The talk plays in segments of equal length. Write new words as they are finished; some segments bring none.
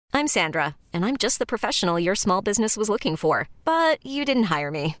I'm Sandra, and I'm just the professional your small business was looking for. But you didn't hire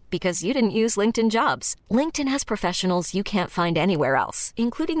me because you didn't use LinkedIn Jobs. LinkedIn has professionals you can't find anywhere else,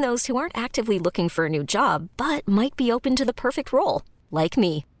 including those who aren't actively looking for a new job, but might be open to the perfect role, like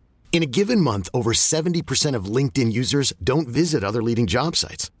me. In a given month, over 70% of LinkedIn users don't visit other leading job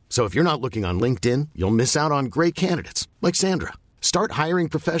sites. So if you're not looking on LinkedIn, you'll miss out on great candidates like Sandra. Start hiring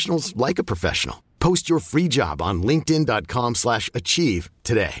professionals like a professional. Post your free job on linkedin.com/achieve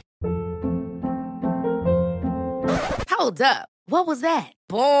today. Hold up. What was that?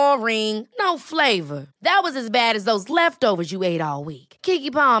 Boring. No flavor. That was as bad as those leftovers you ate all week.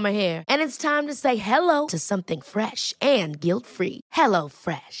 Keke Palmer here. And it's time to say hello to something fresh and guilt-free. Hello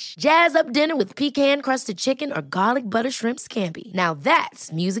Fresh. Jazz up dinner with pecan-crusted chicken or garlic butter shrimp scampi. Now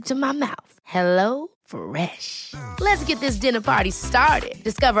that's music to my mouth. Hello Fresh. Let's get this dinner party started.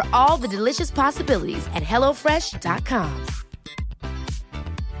 Discover all the delicious possibilities at hellofresh.com.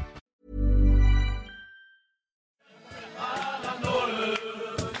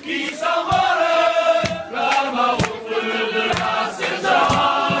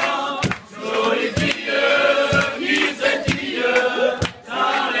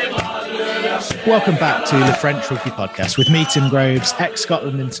 Welcome back to the French Rugby Podcast with me, Tim Groves,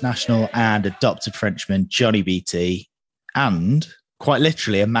 ex-Scotland international and adopted Frenchman, Johnny BT, and quite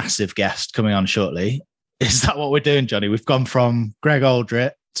literally a massive guest coming on shortly. Is that what we're doing, Johnny? We've gone from Greg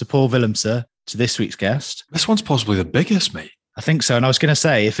Aldrit to Paul Willemse to this week's guest. This one's possibly the biggest, mate. I think so. And I was going to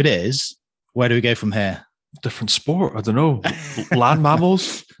say, if it is, where do we go from here? Different sport, I don't know. Land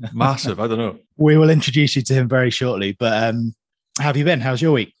mammals? Massive, I don't know. We will introduce you to him very shortly. But how have you been? How's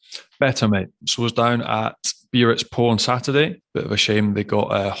your week? Better, mate. So I was down at Biarritz Po on Saturday. Bit of a shame they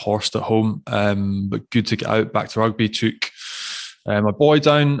got Horst at home, but good to get out back to rugby. Took my boy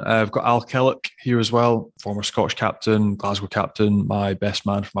down. I've got Al Kellock here as well, former Scottish captain, Glasgow captain, my best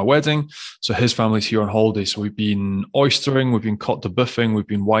man for my wedding. So his family's here on holiday. So we've been oystering, we've been caught debuffing, we've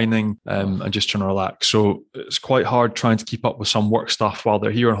been whining and just trying to relax. So it's quite hard trying to keep up with some work stuff while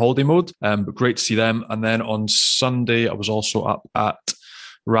they're here on holiday mode, but great to see them. And then on Sunday, I was also up at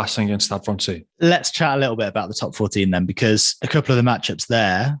Racing against Stade Francais. Let's chat a little bit about the top 14 then, because a couple of the matchups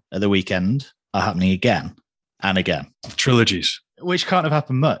there at the weekend are happening again and again. Trilogies. Which can't have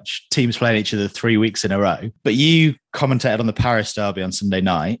happened much. Teams playing each other 3 weeks in a row. But you commentated on the Paris derby on Sunday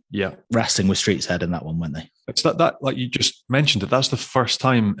night. Yeah. Racing with Streets Head in that one, weren't they? It's that like you just mentioned it, that's the first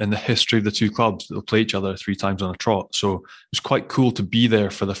time in the history of the two clubs that they'll play each other 3 times on a trot. So it was quite cool to be there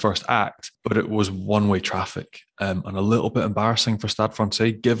for the first act, but it was one-way traffic and a little bit embarrassing for Stade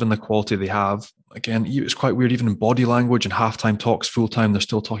Francais, given the quality they have. Again, it's quite weird, even in body language and halftime talks, full-time, they're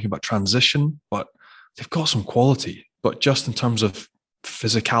still talking about transition, but they've got some quality. But just in terms of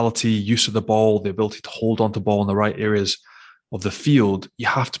physicality, use of the ball, the ability to hold on to ball in the right areas of the field, you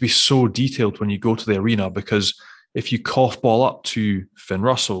have to be so detailed when you go to the arena, because if you cough ball up to Finn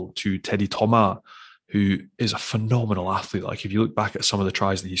Russell, to Teddy Thomas, who is a phenomenal athlete, like if you look back at some of the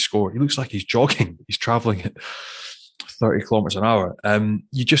tries that he scored, he looks like he's jogging, he's traveling at 30 kilometers an hour,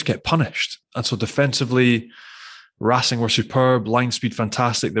 you just get punished. And so defensively, Racing were superb, line speed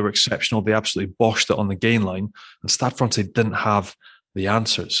fantastic, they were exceptional, they absolutely boshed it on the gain line, and Stade Francais didn't have the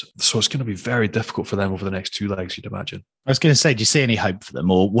answers. So it's going to be very difficult for them over the next 2 legs, you'd imagine. I was going to say, do you see any hope for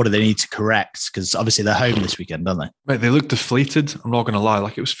them, or what do they need to correct? Because obviously they're home this weekend, don't they? Mate, they look deflated, I'm not going to lie.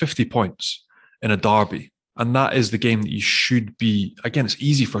 Like, it was 50 points in a derby. And that is the game that you should be, again, it's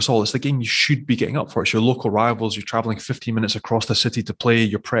easy for us all. It's the game you should be getting up for. It's your local rivals. You're traveling 15 minutes across the city to play.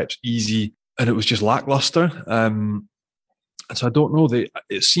 Your prep's easy. And it was just lackluster. And so I don't know.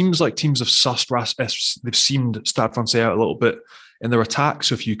 It seems like teams have they've seemed Stade Francais out a little bit in their attack.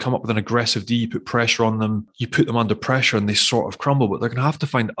 So if you come up with an aggressive D, you put pressure on them, you put them under pressure and they sort of crumble, but they're going to have to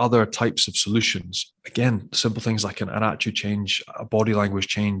find other types of solutions. Again, simple things like an attitude change, a body language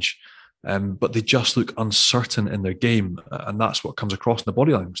change, but they just look uncertain in their game. And that's what comes across in the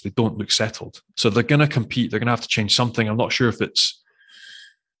body language. They don't look settled. So they're going to compete. They're going to have to change something. I'm not sure if it's,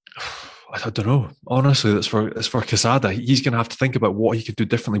 I don't know. Honestly, it's for Quesada. He's going to have to think about what he could do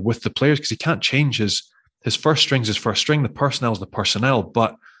differently with the players, because he can't change his first string's his first string. The personnel's the personnel,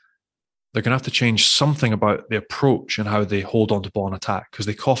 but they're going to have to change something about the approach and how they hold on to ball and attack, because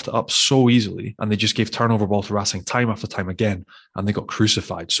they coughed it up so easily and they just gave turnover ball to Racing time after time again, and they got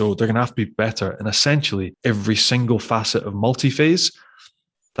crucified. So they're going to have to be better in essentially every single facet of multi-phase.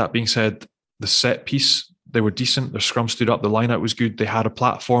 That being said, the set piece, they were decent. Their scrum stood up. The line out was good. They had a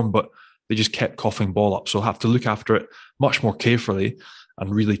platform, but they just kept coughing ball up. So they'll have to look after it much more carefully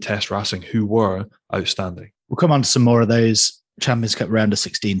and really test Racing, who were outstanding. We'll come on to some more of those Champions Cup round of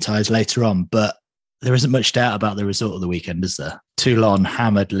 16 ties later on, but there isn't much doubt about the result of the weekend, is there? Toulon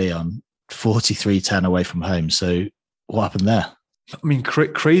hammered Lyon 43-10 away from home. So what happened there? I mean,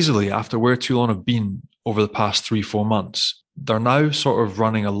 crazily, after where Toulon have been over the past 3-4 months, they're now sort of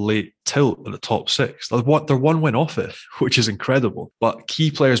running a late tilt at the top six. They're one win off it, which is incredible. But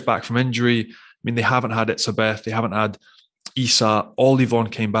key players back from injury. I mean, they haven't had Itzabeth, they haven't had Issa.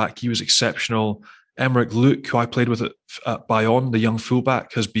 Olivon came back. He was exceptional. Emeric Luc, who I played with at Bayonne, the young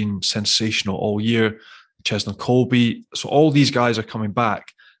fullback, has been sensational all year. Cheslin Colby. So all these guys are coming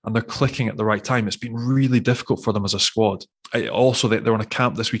back and they're clicking at the right time. It's been really difficult for them as a squad. Also, they're on a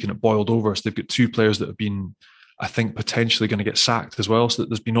camp this weekend at Boiled Over. So they've got 2 players that have been, I think, potentially going to get sacked as well. So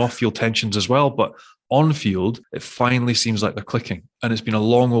there's been off-field tensions as well. But on-field, it finally seems like they're clicking. And it's been a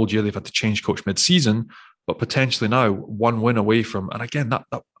long old year. They've had to change coach mid-season, but potentially now 1 win away from, and again, that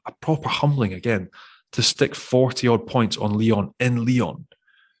a proper humbling again, to stick 40-odd points on Lyon in Lyon,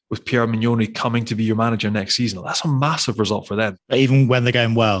 with Pierre Mignoni coming to be your manager next season. That's a massive result for them. But even when they're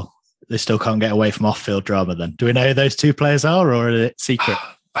going well, they still can't get away from off-field drama then. Do we know who those 2 players are, or is it secret?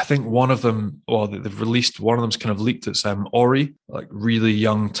 I think one of them, well, they've released, one of them's kind of leaked. It's Ori, like really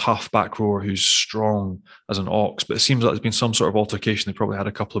young, tough back rower who's strong as an ox. But it seems like there's been some sort of altercation. They probably had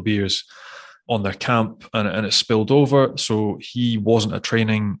a couple of beers on their camp and it spilled over. So he wasn't at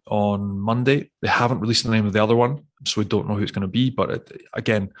training on Monday. They haven't released the name of the other one, so we don't know who it's going to be. But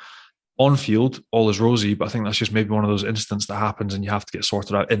again, on field, all is rosy, but I think that's just maybe one of those incidents that happens and you have to get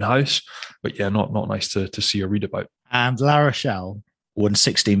sorted out in-house. But yeah, not nice to see or read about. And La Rochelle won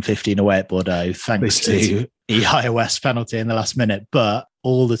 16-15 away at Bordeaux, thanks to EIOS penalty in the last minute. But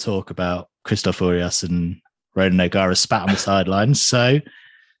all the talk about Christophe Urias and Ronan O'Gara spat on the sidelines. So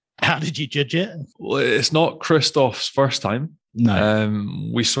how did you judge it? Well, it's not Christophe's first time. No.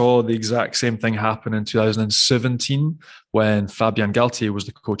 We saw the exact same thing happen in 2017 when Fabien Galtier was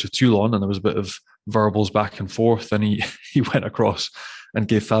the coach of Toulon, and there was a bit of verbals back and forth, and he went across and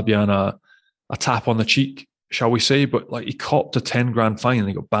gave Fabien a tap on the cheek, shall we say, but like he copped a 10 grand fine and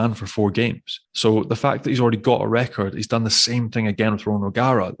he got banned for 4 games. So the fact that he's already got a record, he's done the same thing again with Ronan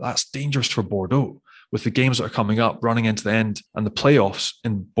O'Gara, that's dangerous for Bordeaux. With the games that are coming up, running into the end, and the playoffs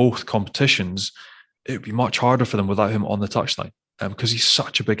in both competitions, it would be much harder for them without him on the touchline, because he's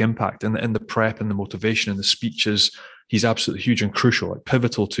such a big impact in the prep and the motivation and the speeches. He's absolutely huge and crucial, like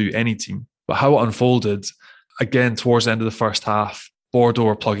pivotal to any team. But how it unfolded, again, towards the end of the first half, Bordeaux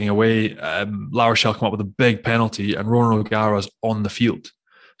are plugging away. La Rochelle come up with a big penalty, and Ronan O'Gara's on the field.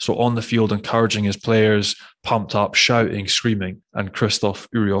 So on the field, encouraging his players, pumped up, shouting, screaming. And Christophe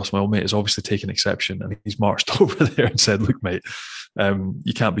Urias, my old mate, has obviously taken exception, and he's marched over there and said, look, mate,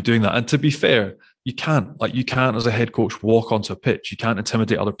 you can't be doing that. And to be fair, you can't. Like, you can't, as a head coach, walk onto a pitch. You can't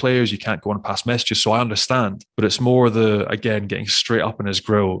intimidate other players. You can't go on and pass messages. So I understand. But it's more getting straight up in his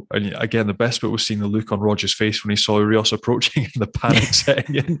grill. And again, the best bit was seeing the look on Roger's face when he saw Urias approaching and the panic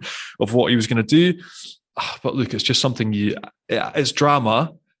setting in of what he was going to do. But look, it's just something it's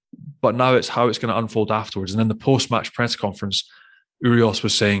drama. But now it's how it's going to unfold afterwards. And in the post-match press conference, Urias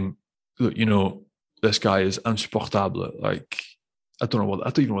was saying, look, this guy is insupportable. Like, I don't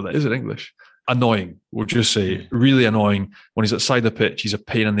even know what that is in English. Annoying, we'll just say. Really annoying. When he's outside the pitch, he's a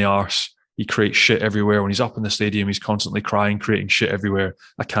pain in the arse. He creates shit everywhere. When he's up in the stadium, he's constantly crying, creating shit everywhere.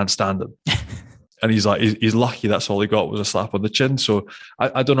 I can't stand him. And he's like, he's lucky that's all he got was a slap on the chin. So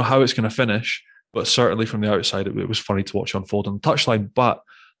I don't know how it's going to finish, but certainly from the outside, it was funny to watch unfold on the touchline. But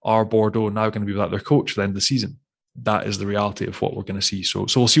are Bordeaux now going to be without their coach at the end of the season? That is the reality of what we're going to see. So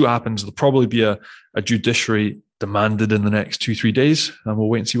we'll see what happens. There'll probably be a judiciary demanded in the next 2-3 days, and we'll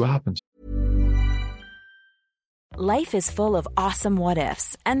wait and see what happens. Life is full of awesome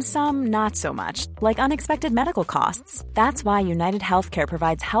what-ifs, and some not so much, like unexpected medical costs. That's why United Healthcare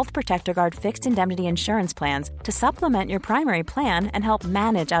provides Health Protector Guard fixed indemnity insurance plans to supplement your primary plan and help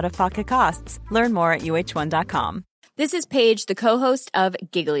manage out-of-pocket costs. Learn more at uh1.com. This is Paige, the co-host of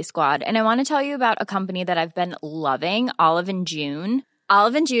Giggly Squad, and I want to tell you about a company that I've been loving, Olive & June.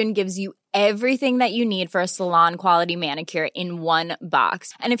 Olive & June gives you everything that you need for a salon-quality manicure in one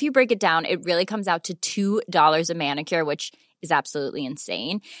box. And if you break it down, it really comes out to $2 a manicure, which is absolutely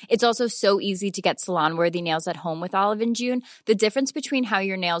insane. It's also so easy to get salon-worthy nails at home with Olive & June. The difference between how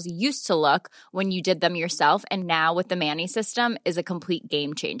your nails used to look when you did them yourself and now with the Mani system is a complete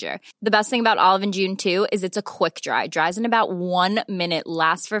game changer. The best thing about Olive & June, too, is it's a quick dry. Dries in about 1 minute,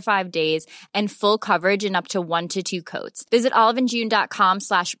 lasts for 5 days, and full coverage in up to 1 to 2 coats. Visit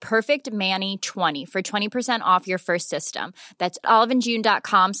oliveandjune.com/perfectmani20 for 20% off your first system. That's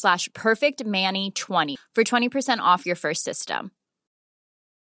oliveandjune.com/perfectmani20 for 20% off your first system.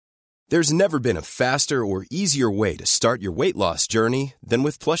 There's never been a faster or easier way to start your weight loss journey than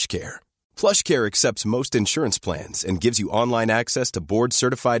with PlushCare. PlushCare accepts most insurance plans and gives you online access to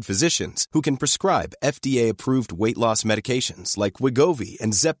board-certified physicians who can prescribe FDA-approved weight loss medications like Wegovy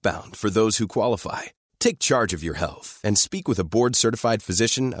and Zepbound for those who qualify. Take charge of your health and speak with a board-certified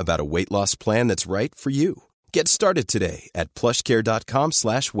physician about a weight loss plan that's right for you. Get started today at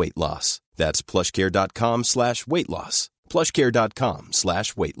plushcare.com/weight loss. That's plushcare.com/weight loss.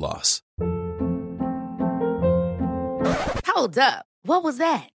 plushcare.com/weight loss. Hold up. What was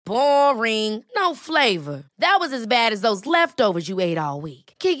that? Boring. No flavor. That was as bad as those leftovers you ate all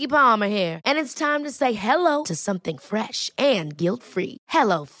week. Keke Palmer here, and it's time to say hello to something fresh and guilt-free.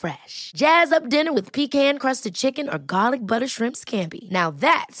 Hello Fresh. Jazz up dinner with pecan-crusted chicken or garlic butter shrimp scampi. Now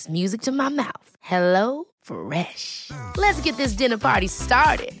that's music to my mouth. Hello Fresh. Let's get this dinner party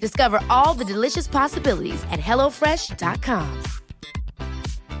started. Discover all the delicious possibilities at hellofresh.com.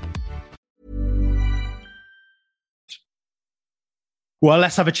 Well,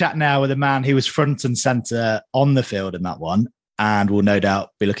 let's have a chat now with a man who was front and centre on the field in that one, and will no doubt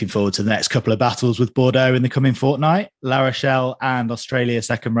be looking forward to the next couple of battles with Bordeaux in the coming fortnight. La Rochelle and Australia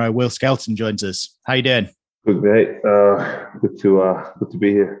second row. Will Skelton joins us. How you doing? Good, mate. Good to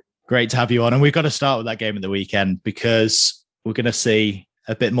be here. Great to have you on. And we've got to start with that game of the weekend, because we're going to see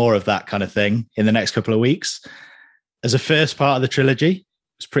a bit more of that kind of thing in the next couple of weeks. As a first part of the trilogy, it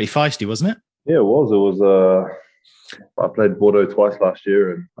was pretty feisty, wasn't it? Yeah, it was. It was. I played Bordeaux twice last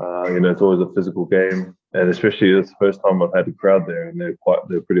year, and it's always a physical game, and especially it's the first time I've had a crowd there, and they're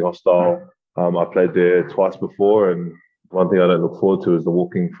pretty hostile. I played there twice before, and one thing I don't look forward to is the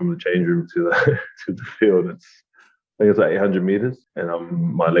walking from the change room to the to the field. I think it's like 800 meters, and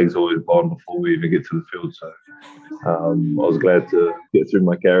my legs always gone before we even get to the field. So I was glad to get through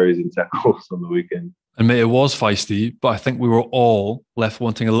my carries and tackles on the weekend. And mate, it was feisty, but I think we were all left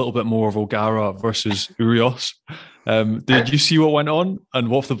wanting a little bit more of O'Gara versus Urios. Did you see what went on, and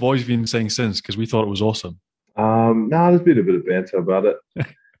what have the boys been saying since? Because we thought it was awesome. There's been a bit of banter about it.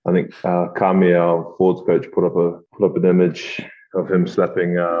 I think Kami, our forwards coach, put up an image of him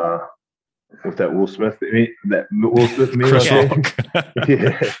slapping with that Will Smith meme. Chris Rock.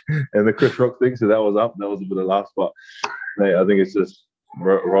 Yeah, and the Chris Rock thing. So that was up. That was a bit of laughs, but mate, I think it's just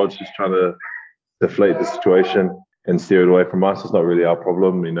Rod's just trying to deflate the situation and steer it away from us. It's not really our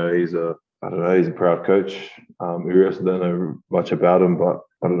problem. He's a proud coach. Urios, I don't know much about him, but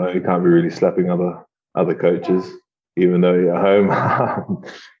I don't know, he can't be really slapping other coaches, even though you're at home.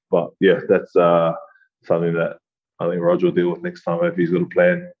 But yeah, that's something that I think Roger will deal with next time if he's got a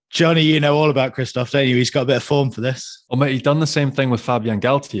plan. Johnny, you know all about Christophe, don't you? He's got a bit of form for this. Oh, mate, he'd done the same thing with Fabien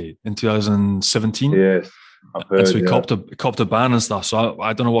Galtier in 2017. Yes. And so he copped a ban and stuff. So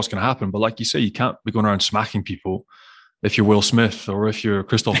I don't know what's going to happen. But like you say, you can't be going around smacking people if you're Will Smith or if you're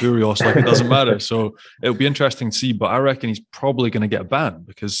Christophe Urios. Like, it doesn't matter. So it'll be interesting to see. But I reckon he's probably going to get a ban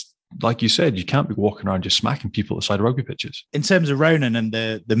because, like you said, you can't be walking around just smacking people at the side of rugby pitches. In terms of Ronan and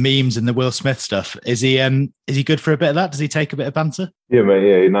the memes and the Will Smith stuff, is he good for a bit of that? Does he take a bit of banter? Yeah,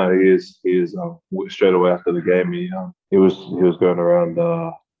 mate. Yeah, no, he is. He is. Straight away after the game, he was going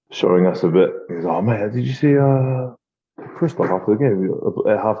around. Showing us a bit. He's like, "Oh man, did you see Christophe after the game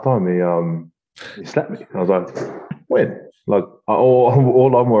at halftime? He slapped me." I was like, "When?" Like,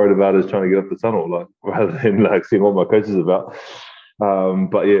 all I'm worried about is trying to get up the tunnel, like, rather than like seeing what my coach is about.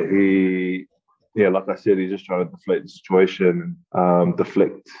 But yeah, like I said, he's just trying to deflate the situation,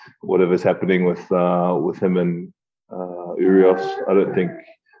 deflect whatever's happening with him and Urios. I don't think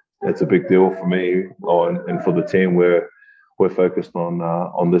it's a big deal for me and for the team. We're focused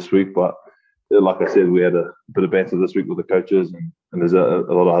on this week, but like I said, we had a bit of banter this week with the coaches, and there's a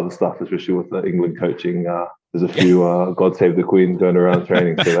lot of other stuff, especially with the England coaching. There's a few God Save the Queen going around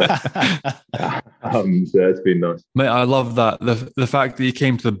training, so it's been nice. Mate, I love that. The fact that he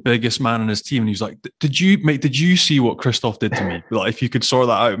came to the biggest man in his team and he was like, did you see what Christophe did to me? Like, if you could sort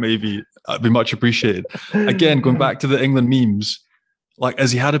that out, maybe that'd be much appreciated. Again, going back to the England memes, like,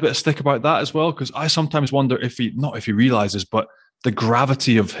 has he had a bit of stick about that as well? Because I sometimes wonder if he realizes, but the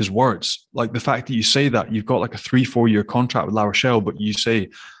gravity of his words, like the fact that you say that you've got like a 3-4 year contract with La Rochelle, but you say,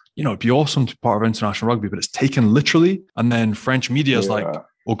 it'd be awesome to be part of international rugby, but it's taken literally. And then French media is like,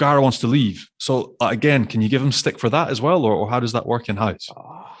 O'Gara wants to leave. So again, can you give him stick for that as well? Or how does that work in house?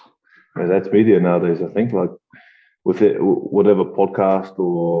 That's media nowadays. I think, like, with it, whatever podcast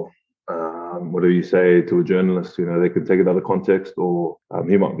or whatever you say to a journalist, they can take it out of context, or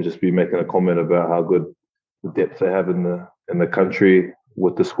he might just be making a comment about how good the depth they have in the country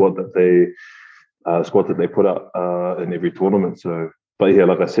with the squad that they put up in every tournament. So, but yeah,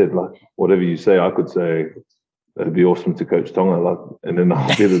 like I said, like whatever you say, I could say it'd be awesome to coach Tonga, like, and then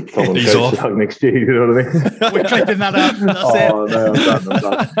I'll be the Tongan He's coach off. like next year. You know what I mean? We're clipping that out. That's No,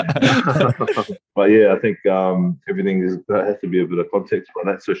 I'm done. But yeah, I think everything has to be a bit of context. But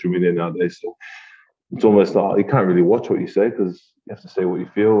that's social media nowadays, so it's almost like you can't really watch what you say because you have to say what you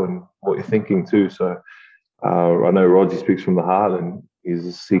feel and what you're thinking too. So I know Roger speaks from the heart, and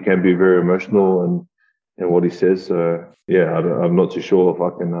he can be very emotional and what he says. So yeah, I'm not too sure if I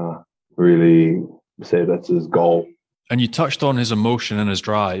can really say that's his goal. And you touched on his emotion and his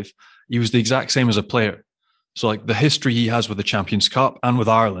drive. He was the exact same as a player. So like the history he has with the Champions Cup and with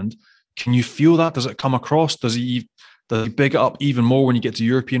Ireland, can you feel that? Does it come across? Does he big it up even more when you get to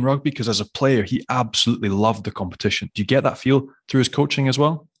European rugby? Because as a player, he absolutely loved the competition. Do you get that feel through his coaching as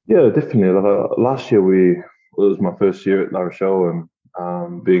well? Yeah, definitely. Like, last year, it was my first year at La Rochelle,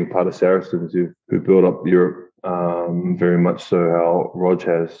 and being part of Saracens, who built up Europe very much so how Rog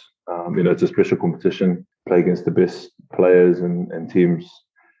has. It's a special competition, play against the best players and teams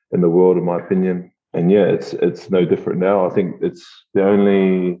in the world, in my opinion. And yeah, it's no different now. I think it's the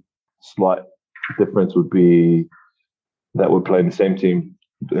only slight difference would be that we're playing the same team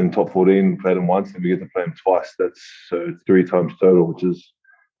in top 14, played them once, and we get to play them twice. That's 3 times total, which is,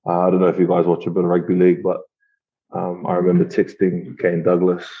 I don't know if you guys watch a bit of rugby league, but I remember texting Kane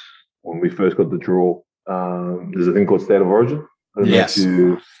Douglas when we first got the draw. There's a thing called State of Origin. Yes.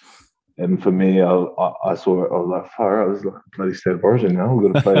 And for me, I saw it. I was like, far out, this is like a bloody State of Origin now.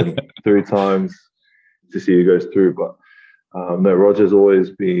 We've got to play them 3 times to see who goes through. But no, Roger's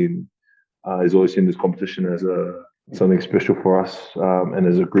always been, he's always seen this competition as something special for us and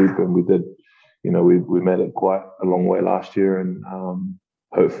as a group. And we did, we made it quite a long way last year. And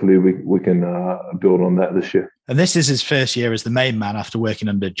hopefully we can build on that this year. And this is his first year as the main man after working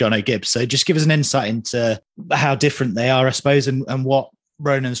under John O'Gibbs. So just give us an insight into how different they are, I suppose, and what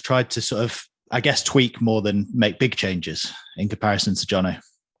Ronan's tried to sort of, I guess, tweak more than make big changes in comparison to Jono.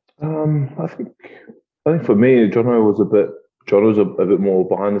 I think for me, Jono was a bit more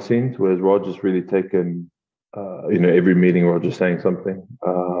behind the scenes, whereas Roger's really taken, every meeting Roger's saying something.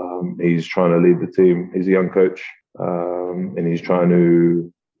 He's trying to lead the team. He's a young coach, and he's trying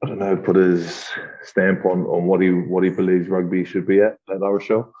to, put his stamp on what he believes rugby should be at La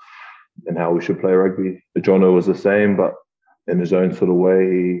Rochelle and how we should play rugby. Jono was the same, but in his own sort of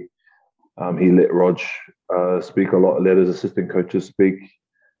way, he let Rog speak a lot, let his assistant coaches speak.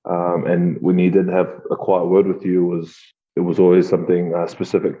 And when he did have a quiet word with you, it was always something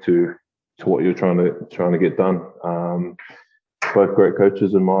specific to what you're trying to get done. Both great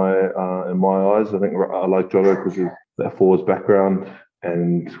coaches in my eyes. I think I like Jono because of that forwards background,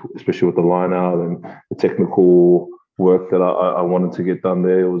 and especially with the line out and the technical work that I wanted to get done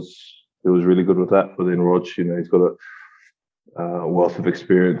there. It was really good with that. But then Rog, he's got a wealth of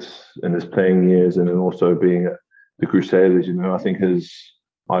experience in his playing years, and then also being at the Crusaders. I think his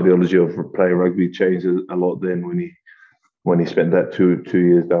ideology of playing rugby changed a lot then when he spent that two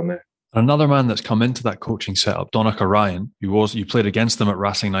years down there. Another man that's come into that coaching setup, Donnacha Ryan, you played against him at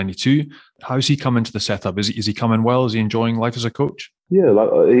Racing 92. How's he come into the setup? Is he coming well? Is he enjoying life as a coach? Yeah,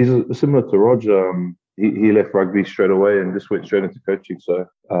 he's similar to Roger. He left rugby straight away and just went straight into coaching. So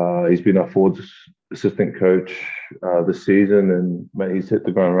he's been our forwards assistant coach this season, and mate, he's hit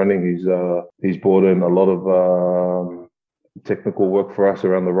the ground running. He's brought in a lot of technical work for us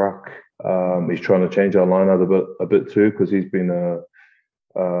around the ruck. He's trying to change our line out a bit too, because he's been a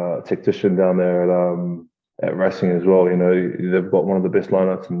tactician down there at Racing as well. They've got one of the best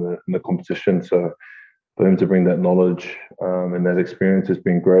lineups in the competition. So for him to bring that knowledge and that experience has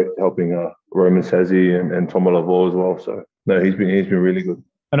been great, helping Roman Sazi and Tom Lavo as well. So no, he's been really good.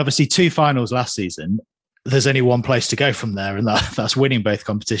 And obviously 2 finals last season. There's only one place to go from there, and that's winning both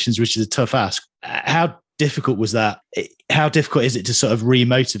competitions, which is a tough ask. How difficult was that? How difficult is it to sort of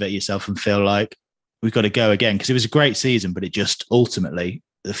remotivate yourself and feel like we've got to go again? Because it was a great season, but it just ultimately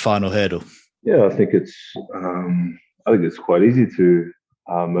the final hurdle. Yeah, I think it's quite easy to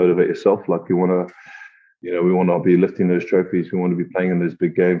motivate yourself. Like we want to be lifting those trophies. We want to be playing in those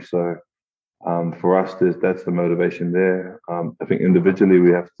big games. So for us, that's the motivation there. I think individually we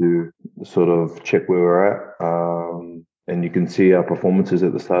have to sort of check where we're at, and you can see our performances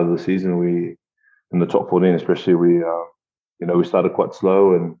at the start of the season. We in the top 14, especially, we started quite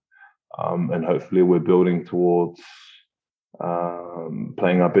slow, and hopefully we're building towards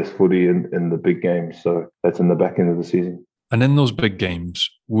playing our best footy in the big games. So that's in the back end of the season. And in those big games,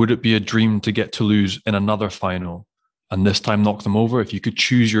 would it be a dream to get Toulouse in another final and this time knock them over? If you could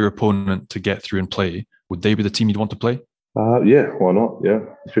choose your opponent to get through and play, would they be the team you'd want to play? Yeah, why not? Yeah,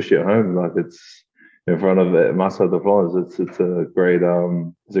 especially at home. Like in front of it, Massa de France. It's a great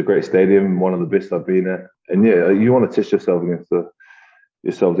stadium, one of the best I've been at. And yeah, you want to test yourself against the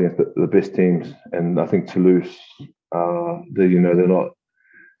best teams. And I think Toulouse, they're not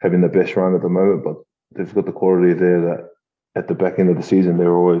having the best run at the moment, but they've got the quality there that at the back end of the season they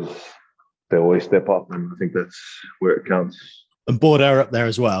always step up, and I think that's where it counts. And Bordeaux up there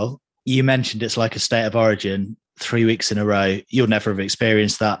as well. You mentioned it's like a state of origin 3 weeks in a row. You'll never have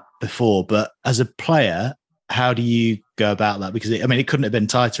experienced that before, but as a player, how do you go about that? Because it couldn't have been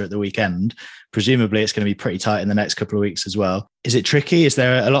tighter at the weekend. Presumably it's going to be pretty tight in the next couple of weeks as well. Is it tricky? Is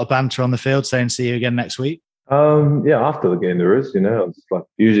there a lot of banter on the field saying see you again next week? Yeah, after the game there is, It's like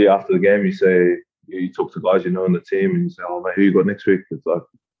usually after the game you talk to guys in the team and you say, oh mate, who you got next week? It's like,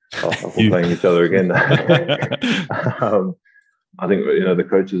 we're playing each other again. I think the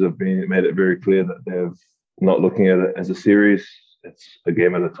coaches have made it very clear that they're not looking at it as a series. It's a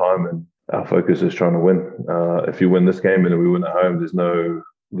game at a time, and our focus is trying to win. If you win this game and we win at home, there's no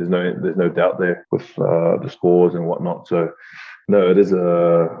doubt there with the scores and whatnot. So no,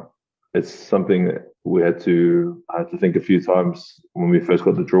 it's something that I had to think a few times when we first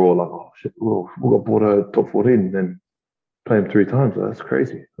got the draw. Like, oh shit, we got Bordeaux top 14, and then play them 3 times. That's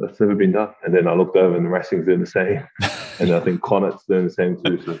crazy. That's never been done. And then I looked over and the Racing's doing the same, and I think Connacht's doing the same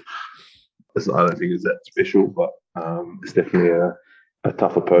too. So I don't think it's that special, but it's definitely a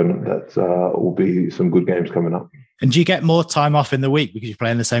tough opponent that will be some good games coming up. And do you get more time off in the week because you're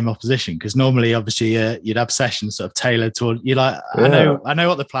playing the same opposition? Because normally, obviously, you'd have sessions sort of tailored toward you. Like, yeah. I know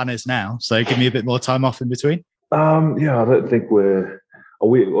what the plan is now, so give me a bit more time off in between. Yeah, I don't think we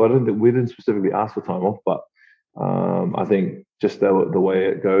didn't specifically ask for time off, but I think just the way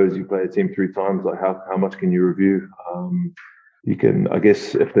it goes, you play a team 3 times. Like, how much can you review? You can, I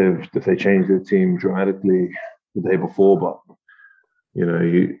guess, if they change their team dramatically the day before, but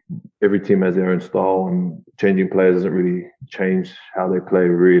every team has their own style, and changing players doesn't really change how they play,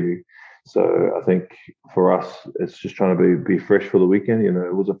 really. So I think for us, it's just trying to be fresh for the weekend.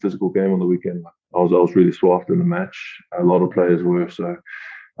 It was a physical game on the weekend. I was really sore after the match. A lot of players were. So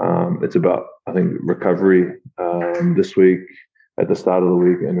it's about, I think, recovery this week at the start of the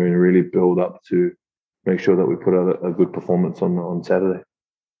week, and really build up to make sure that we put out a good performance on Saturday.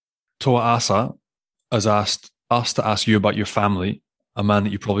 Toa Asa has asked us to ask you about your family, a man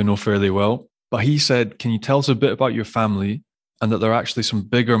that you probably know fairly well. But he said, can you tell us a bit about your family, and that there are actually some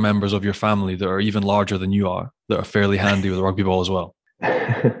bigger members of your family that are even larger than you are, that are fairly handy with rugby ball as well?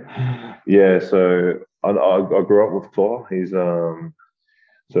 Yeah, so I grew up with Toa. He's he's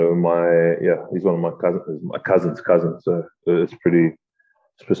one of my cousin's cousin. So it's pretty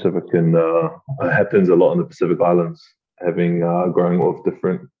specific, and it happens a lot in the Pacific Islands, having growing up with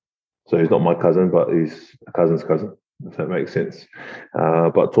different. So he's not my cousin, but he's a cousin's cousin, if that makes sense.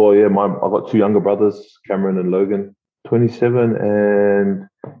 But Toa, I've got 2 younger brothers, Cameron and Logan, 27 and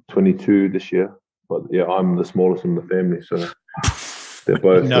 22 this year. But yeah, I'm the smallest in the family, so they're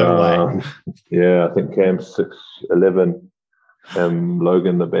both. No way. Yeah, I think Cam's 6'11", and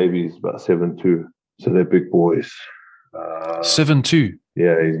Logan, the baby's about 7'2". So they're big boys. 7'2".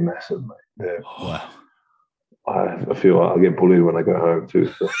 Yeah, he's massive, mate. Yeah. Wow. I feel I get bullied when I go home too,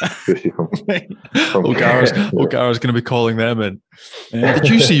 so especially from O'Gara's going to be calling them in. Did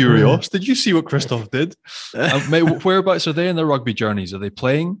you see Urios? Did you see what Christoph did? Mate, whereabouts are they in their rugby journeys? Are they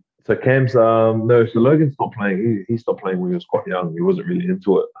playing? So Cam's no. So Logan stopped playing. He stopped playing when he was quite young. He wasn't really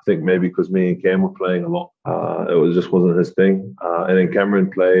into it. I think maybe because me and Cam were playing a lot. It just wasn't his thing. And then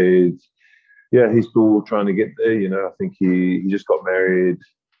Cameron played. Yeah, he's still trying to get there. I think he just got married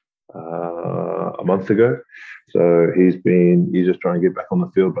a month ago, so he's just trying to get back on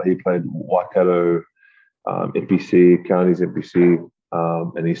the field. But he played Waikato, NPC, Counties NPC,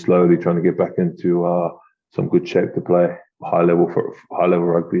 and he's slowly trying to get back into some good shape to play high level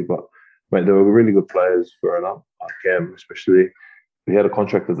rugby. But mate, they were really good players growing up. Cam especially. He had a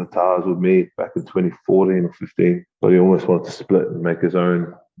contract at the Tars with me back in 2014 or 15, but he almost wanted to split and make his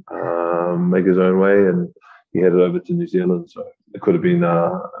own way, and he headed over to New Zealand. So it could have been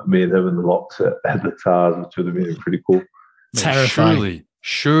me and him in the locks at the Tars, which would have been pretty cool. Terrifying.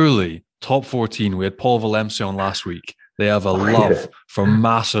 Surely, top 14. We had Paul Valencia on last week. They have a love for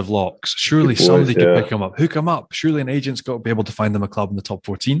massive locks. Surely somebody could pick him up, hook him up. Surely an agent's got to be able to find them a club in the top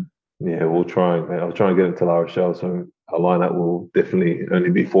 14. Yeah, we'll try. I'll try and get it to La Rochelle. So our lineup will definitely only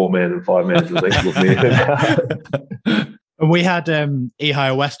be 4-man and 5-man. I think with me. And we had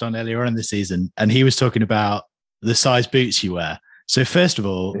Ehio West on earlier on in the season, and he was talking about the size boots you wear. So first of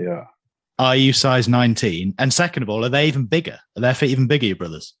all, yeah, are you size 19? And second of all, are they even bigger? Are their feet even bigger, your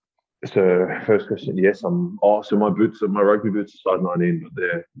brothers? So first question, yes, so my rugby boots are size 19, but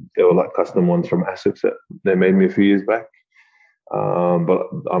they were like custom ones from Asics that they made me a few years back. But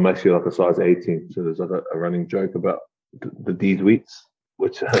I'm actually like a size 18. So there's like a running joke about the D-Weets,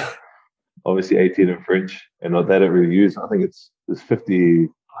 which obviously 18 in French, and they don't really use. I think it's 50.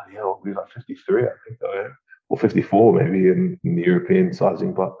 Oh, yeah, it'll be like 53, I think, or 54 maybe in the European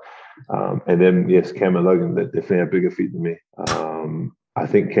sizing. But and then yes, Cam and Logan, they definitely have bigger feet than me. I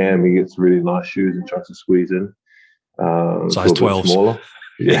think Cam, he gets really nice shoes and tries to squeeze in. Size 12. Smaller.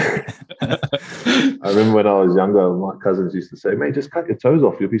 Yeah. I remember when I was younger, my cousins used to say, mate, just cut your toes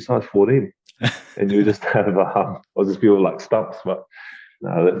off. You'll be size 14. And you just have, I'll just feel like stumps. But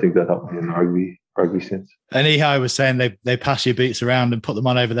no, I don't think that helped me in the rugby sense. And Ehai was saying they pass your boots around and put them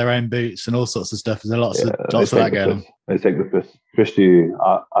on over their own boots and all sorts of stuff. There's lots of that going on. They take the piss. Especially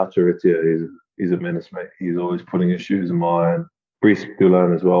Arturitia, he's a menace, mate. He's always putting his shoes in mine. Brice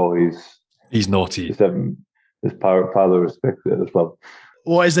Dulin as well. He's naughty. Just having this part of the respect at the club.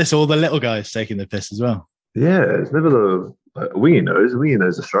 What is this? All the little guys taking the piss as well? Yeah, it's never the Wingy knows. Wingy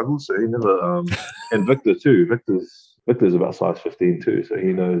knows the struggle, so he never. And Victor too. Victor's about size 15 too, so he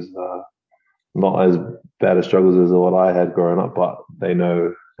knows not as bad a struggles as what I had growing up, but they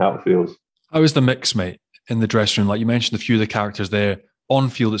know how it feels. How is the mix, mate, in the dressing room? Like you mentioned, a few of the characters there on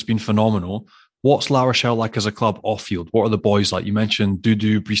field. It's been phenomenal. What's La Rochelle like as a club off field? What are the boys like? You mentioned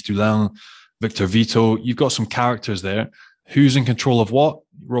Dudu, Brice Dulin, Victor Vito. You've got some characters there. Who's in control of what?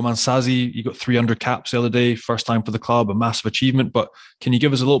 Romain Sazi, you got 300 caps the other day, first time for the club, a massive achievement. But can you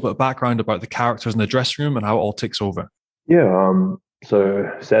give us a little bit of background about the characters in the dressing room and how it all takes over? Yeah, so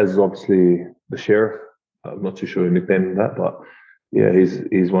Saz is obviously the sheriff. I'm not too sure who nicknamed that, but yeah,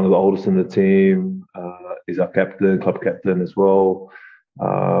 he's one of the oldest in the team. He's our captain, club captain as well.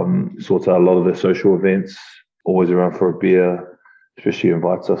 Sorts out a lot of the social events, always around for a beer, especially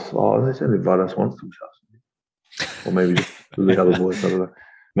invites us. Oh, they only invite us once to his house. Or maybe just the other boys, I don't know.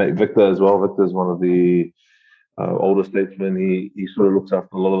 Mate, Victor as well. Victor's one of the older statesmen. He sort of looks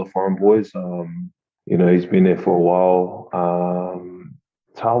after a lot of the foreign boys. He's been there for a while.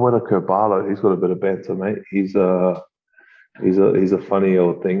 Tawera Kerbalo, he's got a bit of banter, mate. He's a funny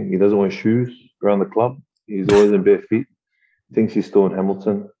old thing. He doesn't wear shoes around the club. He's always in bare feet. Thinks he's still in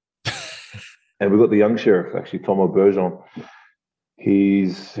Hamilton. And we've got the young sheriff, actually, Thomas Bergeon.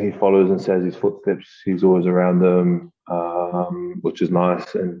 He follows in Sazzy's footsteps. He's always around them, which is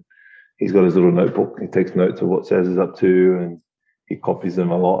nice. And he's got his little notebook. He takes notes of what Saz is up to, and he copies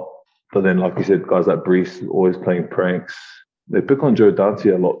them a lot. But then, like you said, guys like Brice always playing pranks. They pick on Joe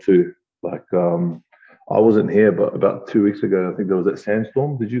Dante a lot too. Like, I wasn't here, but about 2 weeks ago, I think there was that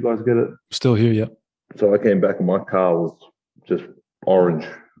sandstorm. Did you guys get it? Still here, yeah. So I came back and my car was just orange.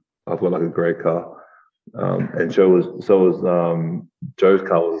 I've got like a grey car. And Joe's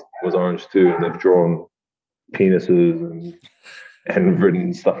car was orange too. And they've drawn penises and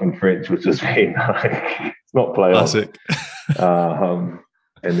written stuff in French, which has been like, it's not play classic.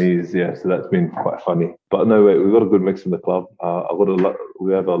 And so that's been quite funny. But no, wait, we've got a good mix in the club.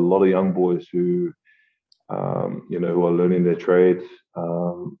 We have a lot of young boys who who are learning their trade.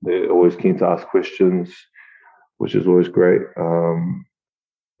 They're always keen to ask questions, which is always great.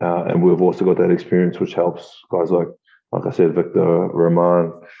 And we've also got that experience, which helps guys like I said, Victor,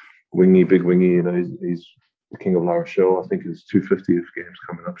 Roman, Wingy, big Wingy. He's the king of La Rochelle. I think his 250th game's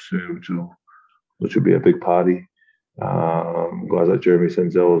coming up soon, which will be a big party. Guys like Jeremy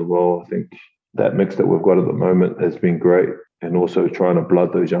Senzel as well. I think that mix that we've got at the moment has been great, and also trying to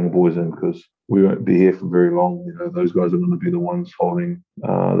blood those young boys in, because we won't be here for very long. Those guys are going to be the ones holding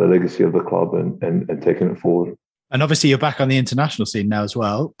the legacy of the club and taking it forward. And obviously you're back on the international scene now as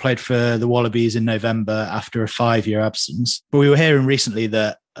well. Played for the Wallabies in November after a 5-year absence. But we were hearing recently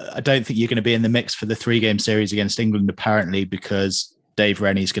that I don't think you're going to be in the mix for the 3-game series against England, apparently, because Dave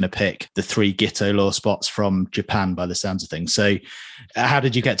Rennie's going to pick the 3 Gito Law spots from Japan by the sounds of things. So how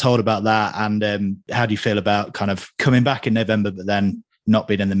did you get told about that? And how do you feel about kind of coming back in November, but then not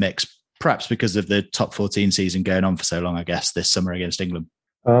being in the mix, perhaps because of the top 14 season going on for so long, I guess, this summer against England?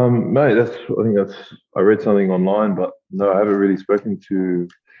 Mate, I read something online, but no, I haven't really spoken to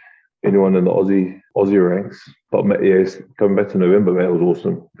anyone in the Aussie ranks. But yes, coming back to November, mate, it was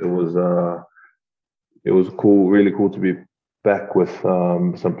awesome. It was cool, really cool to be back with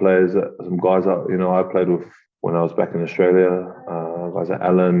some players, some guys that I played with when I was back in Australia. Guys like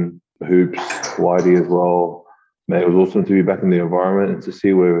Alan, Hoops, Whitey as well. Mate, it was awesome to be back in the environment and to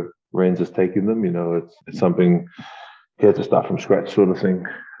see where Rennes is taking them. It's something. He had to start from scratch, sort of thing,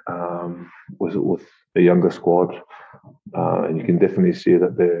 with a younger squad, and you can definitely see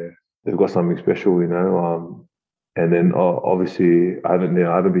that they've got something special. And then obviously I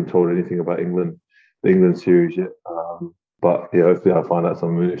haven't been told anything about the England series yet. But yeah, hopefully I'll find out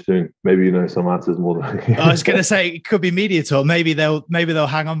something interesting. Maybe you know some answers more than I was going to say it could be media talk. Maybe they'll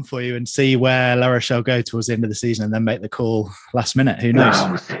hang on for you and see where La Rochelle go towards the end of the season and then make the call last minute. Who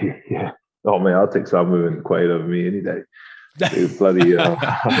knows? Yeah. Oh man, I'll take Samu and Quaid over me any day. Bloody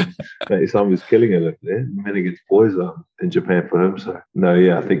Sam was killing it there. Men against boys in Japan for him. So no,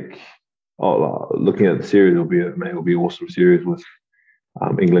 yeah, I think looking at the series, it'll be an awesome series with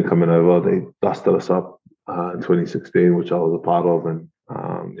England coming over. They dusted us up in 2016, which I was a part of, and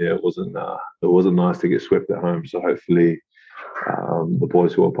it wasn't nice to get swept at home. So hopefully the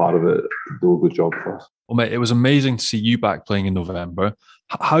boys who are part of it do a good job for us. Well, mate, it was amazing to see you back playing in November.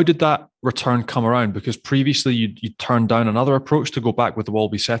 How did that return come around? Because previously you turned down another approach to go back with the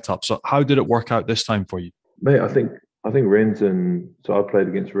Walby setup. So how did it work out this time for you? Mate, I think Rennes, so I played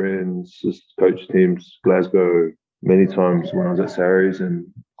against Rennes, coach teams, Glasgow, many times when I was at Sarries, and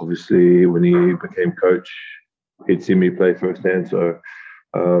obviously when he became coach, he'd seen me play firsthand. So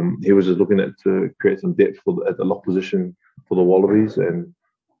he was just looking to create some depth at the lock position for the Wallabies, and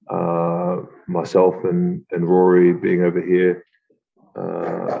myself and Rory being over here,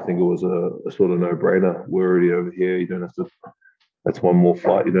 I think it was a sort of no-brainer. We're already over here. You don't have to. That's one more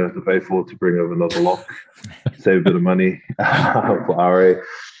flight you don't have to pay for to bring over another lock, save a bit of money for RA.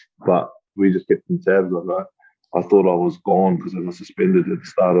 But we just kept in tabs. I thought I was gone because I was suspended at the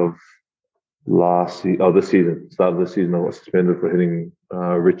start of this season. Start of the season, I was suspended for hitting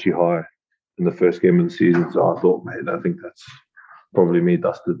Richie high in the first game of the season. So I thought, mate, I think that's probably me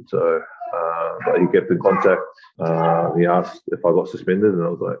dusted. So, but he kept in contact. He asked if I got suspended, and I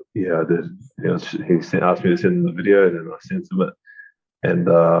was like, yeah, I did. He asked me to send him the video, and then I sent him it. And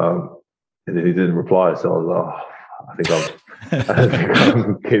then he didn't reply. So I was like, I think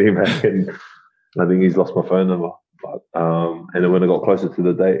I'm getting back, and I think he's lost my phone number. But and then when I got closer to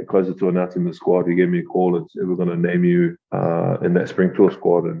the date, closer to announcing the squad, he gave me a call and said, we're going to name you in that spring tour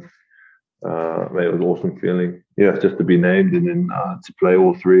squad. And mate, it was an awesome feeling. Yeah, just to be named, and then to play.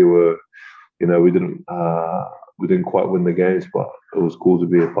 All three were, we didn't quite win the games, but it was cool to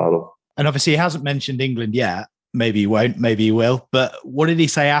be a part of. And obviously he hasn't mentioned England yet. Maybe he won't, maybe he will. But what did he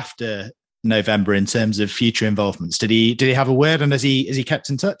say after November in terms of future involvements? Did he have a word, and has he kept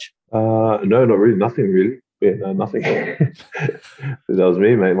in touch? No, not really. Nothing really. Yeah, no, nothing. That was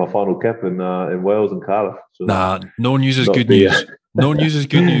me, mate. My final cap in Wales and Cardiff. So no news is good news. No news is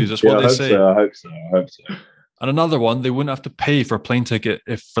good news. That's what they say. I hope so. And another one, they wouldn't have to pay for a plane ticket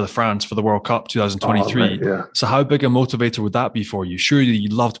for France for the World Cup 2023. Mate, yeah. So how big a motivator would that be for you? Surely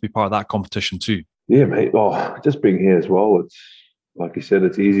you'd love to be part of that competition too. Yeah, mate. Oh, just being here as well. It's like you said,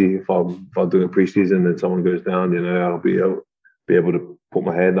 it's easy. If I'm doing a preseason and someone goes down, I'll be able to put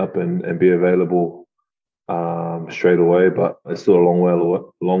my hand up and be available straight away. But it's still a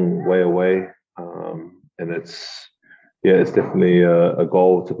long way away. And it's definitely a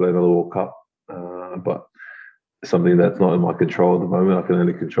goal to play another World Cup. But something that's not in my control at the moment. I can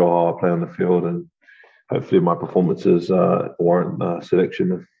only control how I play on the field, and hopefully my performances warrant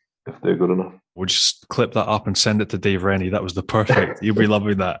selection if they're good enough. We'll just clip that up and send it to Dave Rennie. That was the perfect. You'll be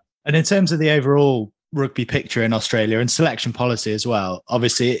loving that. And in terms of the overall rugby picture in Australia and selection policy as well,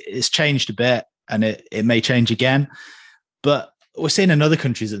 obviously it's changed a bit, and it may change again. But we're seeing in other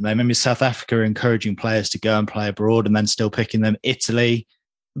countries at the moment, South Africa are encouraging players to go and play abroad and then still picking them. Italy,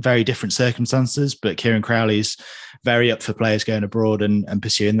 very different circumstances, but Kieran Crowley's very up for players going abroad and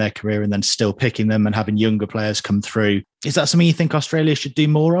pursuing their career and then still picking them and having younger players come through. Is that something you think Australia should do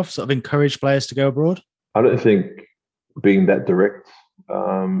more of, sort of encourage players to go abroad? I don't think being that direct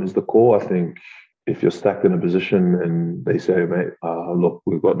is the core. I think if you're stacked in a position and they say, mate, look,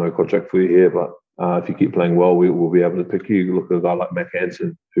 we've got no contract for you here, but if you keep playing well, we'll be able to pick you. You look at a guy like Mac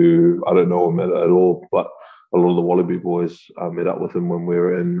Hansen, who I don't know him at all, but a lot of the Wallaby boys met up with him when we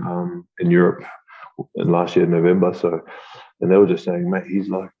were in Europe in last year in November. So, and they were just saying, mate,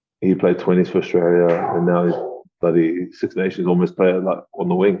 he played 20s for Australia, and now he's bloody Six Nations almost player like on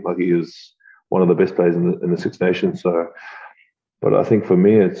the wing. Like he is one of the best players in the Six Nations. So, but I think for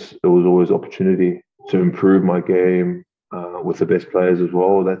me, it was always opportunity to improve my game with the best players as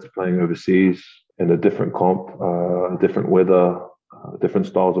well. That's playing overseas in a different comp, different weather, different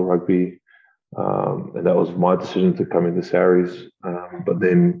styles of rugby. And that was my decision to come into Sarries. But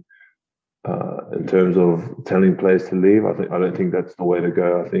then in terms of telling players to leave, I don't think that's the way to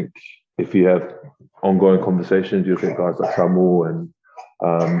go. I think if you have ongoing conversations, you'll get guys like Samu and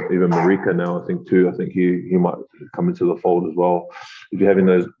even Marika now, I think he might come into the fold as well. If you're having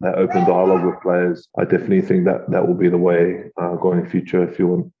that open dialogue with players, I definitely think that will be the way going future. If you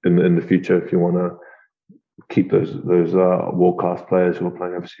want in the future, if you want to keep those world class players who are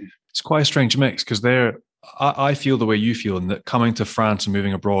playing overseas. It's quite a strange mix because I feel the way you feel, and that coming to France and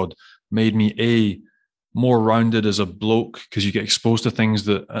moving abroad made me more rounded as a bloke because you get exposed to things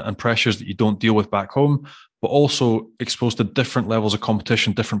and pressures that you don't deal with back home, but also exposed to different levels of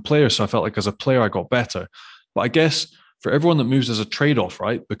competition, different players. So I felt like as a player, I got better. But I guess for everyone that moves as a trade-off,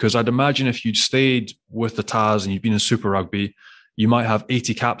 right? Because I'd imagine if you'd stayed with the Taz and you'd been in Super Rugby, you might have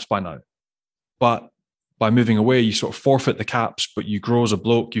 80 caps by now. But by moving away, you sort of forfeit the caps, but you grow as a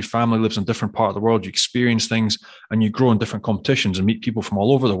bloke, your family lives in a different part of the world, you experience things, and you grow in different competitions and meet people from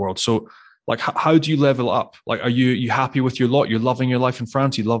all over the world. So like, how do you level up? Like, are you happy with your lot? You're loving your life in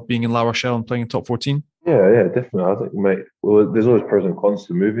France? You love being in La Rochelle and playing in top 14? Yeah, definitely. I think, mate, well, there's always pros and cons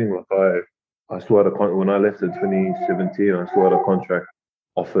to moving. Like I still had when I left in 2017, I still had a contract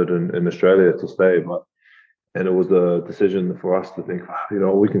offered in Australia to stay, and it was a decision for us to think,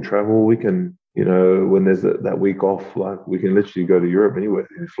 we can travel, we can, when there's that week off, like we can literally go to Europe anywhere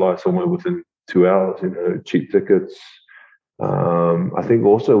and fly somewhere within 2 hours, cheap tickets. I think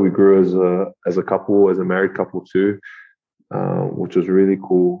also we grew as a couple, as a married couple too, which was really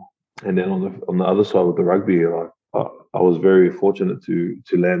cool. And then on the other side with the rugby, I was very fortunate to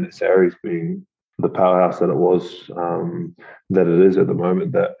land at Sarries, being the powerhouse that it was, that it is at the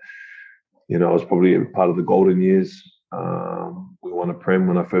moment. That I was probably part of the golden years. We won a Prem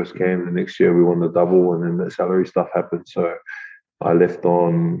when I first came. The next year we won the double, and then the salary stuff happened. So I left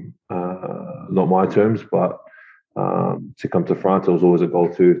on not my terms, but to come to France, it was always a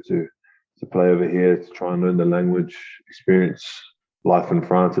goal too, to play over here, to try and learn the language, experience life in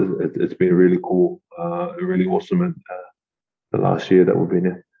France. It's been really cool, really awesome in the last year that we've been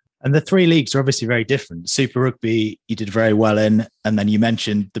here. And the three leagues are obviously very different. Super Rugby, you did very well in, and then you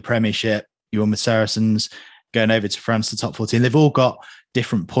mentioned the Premiership, you won with Saracens, going over to France, the top 14. They've all got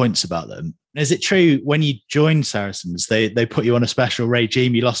different points about them. Is it true when you joined Saracens, they put you on a special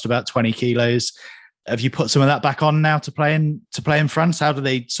regime? You lost about 20 kilos. Have you put some of that back on now to play in France? How do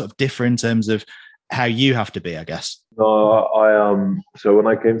they sort of differ in terms of how you have to be, I guess? No, so when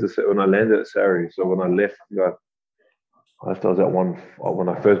I landed at Sarries, so when I left, I was at one when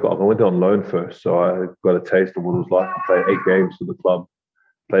I first got up. I went on loan first, so I got a taste of what it was like to play 8 games for the club.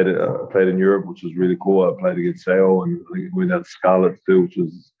 Played in Europe, which was really cool. I played against Sale, and I went down to Scarlet too,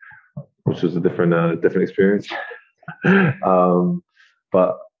 which was a different experience.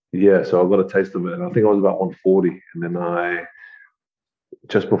 But yeah, so I got a taste of it, and I think I was about 140, and then I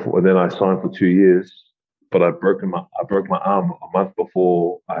signed for 2 years, but I broke my arm a month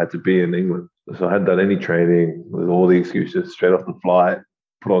before I had to be in England. So I hadn't done any training, with all the excuses, straight off the flight,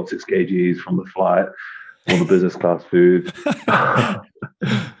 put on 6 kgs from the flight, all the business class food.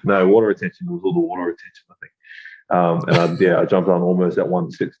 No, water retention. It was all the water retention, I think. And I jumped on almost at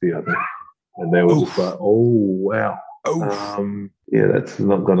 160, I think. And they were just like, oh, wow. That's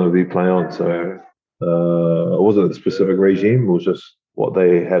not going to be playing on. So it wasn't a specific regime. It was just what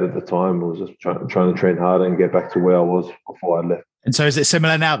they had at the time. It was just trying to train harder and get back to where I was before I left. And so is it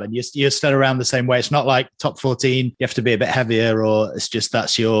similar now then? You're still around the same weight? It's not like top 14, you have to be a bit heavier, or it's just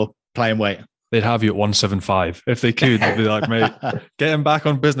that's your playing weight? They'd have you at 175. If they could, they'd be like, mate, get him back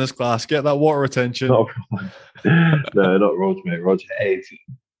on business class, get that water retention. No, not Rog, mate. Rog 80.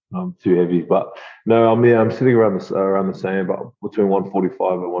 I'm too heavy. But no, I'm sitting around the same, but between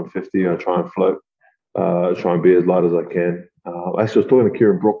 145 and 150. I try and float, try and be as light as I can. Actually, I was talking to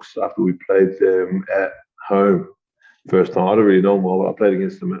Kieran Brooks after we played them at home first time. I don't really know him well, but I played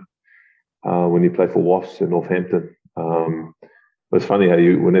against him when he played for Wasps in Northampton. It's funny how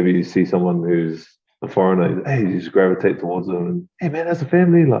whenever you see someone who's a foreigner, hey, you just gravitate towards them. And hey, man, that's a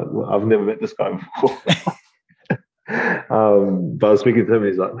family. Like, I've never met this guy before. But I was speaking to him, and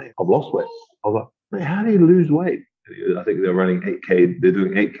he's like, mate, I've lost weight. I was like, mate, how do you lose weight? I think they're running 8K. They're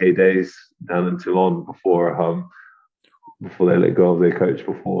doing 8K days down in Toulon before they let go of their coach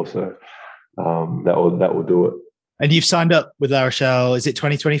before. So that will do it. And you've signed up with La Rochelle, is it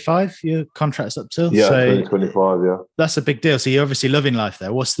 2025 your contract's up till? Yeah, so 2025, yeah. That's a big deal. So you're obviously loving life there.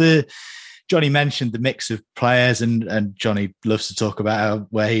 Johnny mentioned the mix of players, and Johnny loves to talk about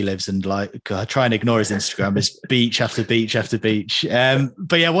where he lives, and I try and ignore his Instagram. It's beach after beach after beach.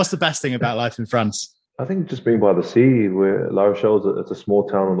 But yeah, what's the best thing about life in France? I think just being by the sea, where La Rochelle, it's a small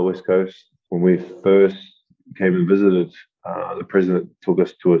town on the west coast. When we first came and visited, the president took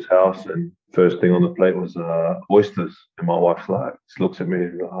us to his house, and first thing on the plate was oysters. And my wife's like, just looks at me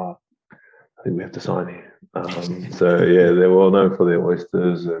and goes, I think we have to sign here. So yeah, they're well known for their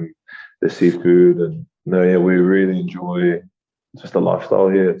oysters and their seafood. And we really enjoy just the lifestyle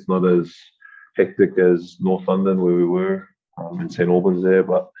here. It's not as hectic as North London where we were in St Albans there,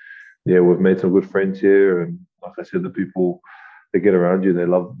 but we've made some good friends here. And like I said, the people that get around you, they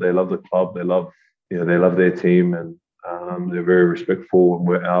love the club, they love their team, and they're very respectful when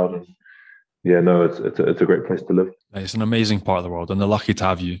we're out. And it's a great place to live. It's an amazing part of the world, and they're lucky to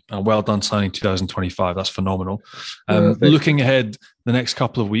have you. And well done signing 2025. That's phenomenal. Looking ahead, the next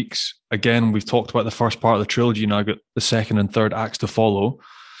couple of weeks, again, we've talked about the first part of the trilogy. Now got the second and third acts to follow.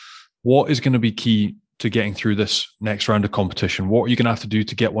 What is going to be key to getting through this next round of competition? What are you going to have to do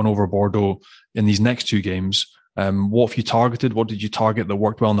to get one over Bordeaux in these next two games? What have you targeted? What did you target that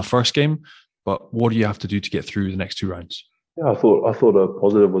worked well in the first game? But what do you have to do to get through the next two rounds? Yeah, I thought a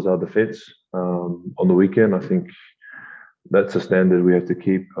positive was our defence on the weekend. I think that's a standard we have to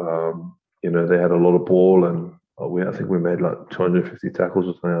keep. They had a lot of ball, and I think we made like 250 tackles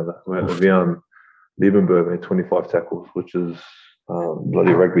or something like that. Vian Liebenberg made 25 tackles, which is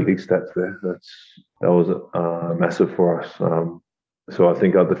bloody rugby league stats there. That was massive for us. So I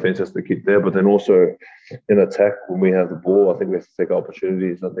think our defence has to keep there. But then also in attack, when we have the ball, I think we have to take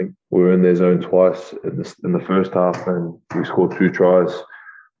opportunities. I think we were in their zone twice in the first half, and we scored 2 tries.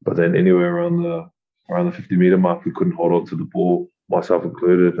 But then anywhere around the 50-metre mark, we couldn't hold on to the ball, myself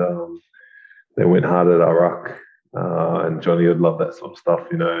included. They went hard at our ruck. And Johnny would love that sort of stuff,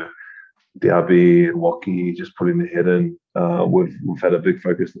 Diaby and Waki just putting the head in. We've had a big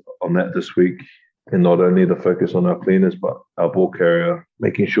focus on that this week. And not only the focus on our cleaners, but our ball carrier,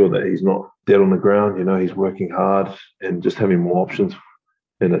 making sure that he's not dead on the ground. He's working hard and just having more options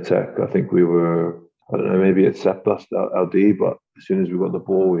in attack. I think we were, I don't know, maybe it sapped us, our D, but as soon as we got the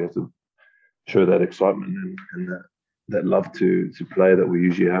ball, we had to show that excitement and that love to play that we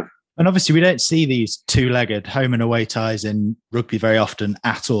usually have. And obviously, we don't see these two-legged home and away ties in rugby very often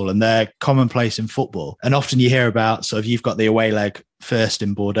at all, and they're commonplace in football. And often you hear about sort of you've got the away leg first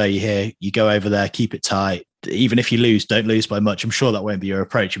in Bordeaux. You go over there, keep it tight. Even if you lose, don't lose by much. I'm sure that won't be your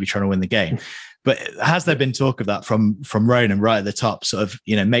approach. You'll be trying to win the game. But has there been talk of that from Ronan right at the top? Sort of,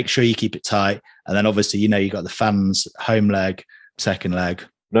 make sure you keep it tight, and then obviously, you got the fans home leg, second leg.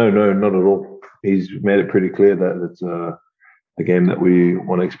 No, not at all. He's made it pretty clear that it's the game that we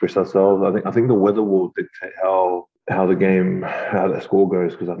want to express ourselves. I think the weather will dictate how that score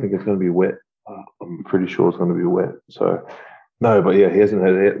goes, because I think it's going to be wet. I'm pretty sure it's going to be wet. So no, but yeah, he hasn't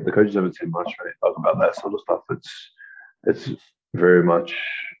had it. The coaches haven't said much about that sort of stuff. It's very much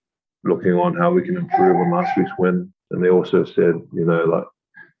looking on how we can improve on last week's win. And they also said,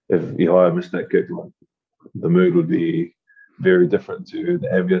 if Ihaya missed that kick, the mood would be very different the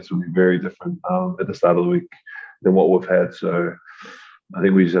ambience would be very different at the start of the week than what we've had. So I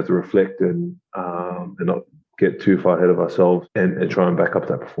think we just have to reflect and not get too far ahead of ourselves and try and back up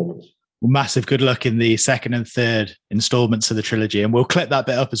that performance. Well, massive good luck in the second and third installments of the trilogy. And we'll clip that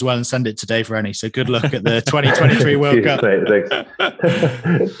bit up as well and send it to Dave Rennie. So good luck at the 2023 World Cup. Mate, thanks.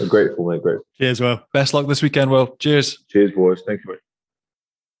 I'm grateful, mate. Grateful. Cheers, Will. Best luck this weekend, Will. Cheers. Cheers, boys. Thank you, mate.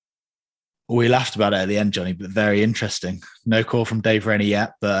 We laughed about it at the end, Johnny, but very interesting. No call from Dave Rennie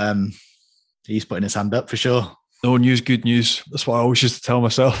yet, but he's putting his hand up for sure. No news, good news. That's what I always used to tell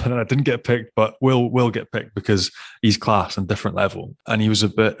myself. And I didn't get picked, but will get picked because he's class and different level. And he was a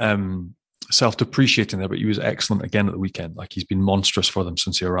bit self-depreciating there, but he was excellent again at the weekend. Like, he's been monstrous for them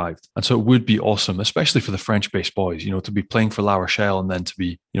since he arrived. And so it would be awesome, especially for the French-based boys, to be playing for La Rochelle and then to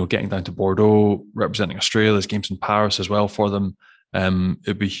be, getting down to Bordeaux, representing Australia. There's games in Paris as well for them.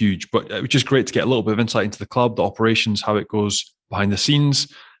 It'd be huge. But it was just great to get a little bit of insight into the club, the operations, how it goes behind the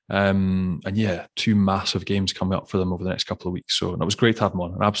scenes. And yeah, 2 massive games coming up for them over the next couple of weeks. So it was great to have him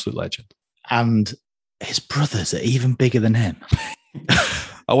on, an absolute legend. And his brothers are even bigger than him.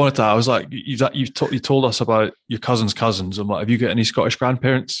 I was like, you told us about your cousin's cousins. I'm like, have you got any Scottish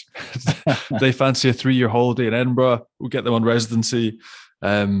grandparents? They fancy a 3-year holiday in Edinburgh. We'll get them on residency.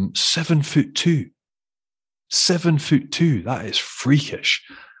 7'2". 7'2". That is freakish.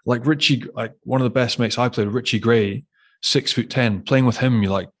 Like Richie, like one of the best mates I played, Richie Gray, 6'10". Playing with him,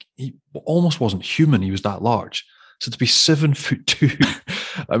 you're like, he almost wasn't human. He was that large. So to be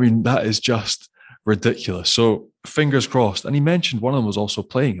 7'2", I mean, that is just ridiculous. So fingers crossed. And he mentioned one of them was also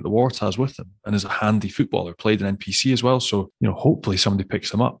playing at the Waratahs with him and is a handy footballer, played in NPC as well. So, hopefully somebody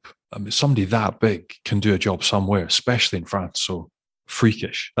picks him up. I mean, somebody that big can do a job somewhere, especially in France. So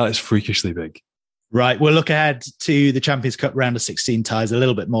freakish. That is freakishly big. Right. We'll look ahead to the Champions Cup round of 16 ties a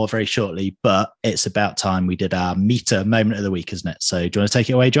little bit more very shortly, but it's about time we did our meter moment of the week, isn't it? So do you want to take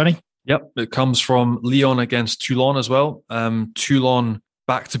it away, Johnny? Yep. It comes from Lyon against Toulon as well. Toulon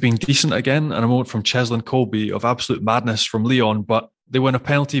back to being decent again, and a moment from Cheslin Colby of absolute madness from Lyon, but they win a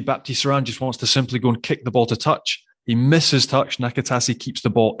penalty. Baptiste Saran just wants to simply go and kick the ball to touch. He misses touch. Nakatasi keeps the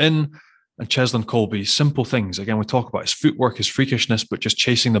ball in. and Cheslin Kolbe, simple things. Again, we talk about his footwork, his freakishness, but just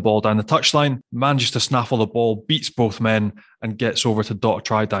chasing the ball down the touchline, manages to snaffle the ball, beats both men, and gets over to dot a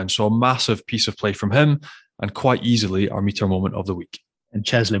try down. So a massive piece of play from him, and quite easily our meter moment of the week. And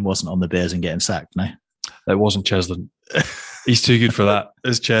Cheslin wasn't on the Bears and getting sacked, no? It wasn't Cheslin. He's too good for that,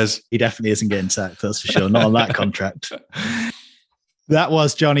 is Ches. He definitely isn't getting sacked, that's for sure. Not on that contract. That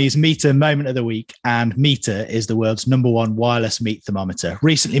was Johnny's Meter Moment of the Week, and Meter is the world's #1 wireless meat thermometer,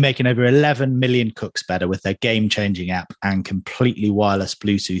 recently making over 11 million cooks better with their game-changing app and completely wireless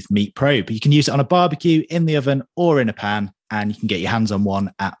Bluetooth meat probe. You can use it on a barbecue, in the oven, or in a pan, and you can get your hands on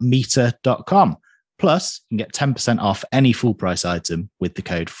one at meter.com. Plus, you can get 10% off any full-price item with the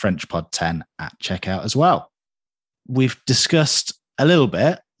code FrenchPod10 at checkout as well. We've discussed a little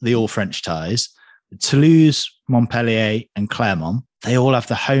bit the all-French ties. Toulouse, Montpellier, and Clermont, they all have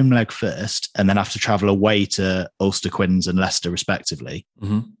the home leg first and then have to travel away to Ulster, Quins, and Leicester, respectively.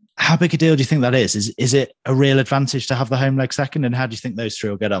 Mm-hmm. How big a deal do you think that is? Is it a real advantage to have the home leg second? And how do you think those three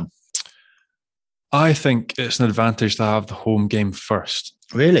will get on? I think it's an advantage to have the home game first.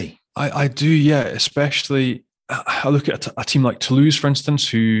 Really? I do, yeah. Especially, I look at a team like Toulouse, for instance,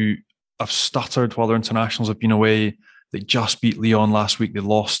 who have stuttered while their internationals have been away. They just beat Lyon last week. They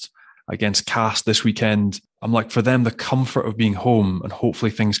lost against Castres this weekend. I'm like, for them, the comfort of being home and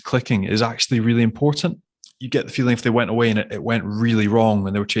hopefully things clicking is actually really important. You get the feeling if they went away and it went really wrong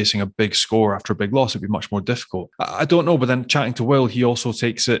and they were chasing a big score after a big loss, it'd be much more difficult. I don't know, but then chatting to Will, he also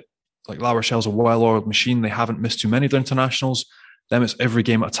takes it like La Rochelle's a well-oiled machine. They haven't missed too many of their internationals. Them, it's every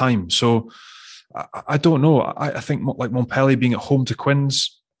game at a time. So I don't know. I think like Montpellier being at home to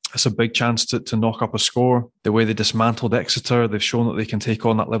Quins, it's a big chance to knock up a score. The way they dismantled Exeter, they've shown that they can take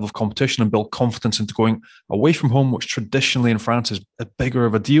on that level of competition and build confidence into going away from home, which traditionally in France is a bigger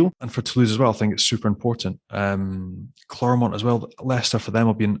of a deal. And for Toulouse as well, I think it's super important. Clermont as well, Leicester for them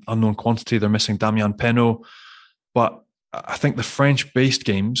will be an unknown quantity. They're missing Damien Penaud. But I think the French-based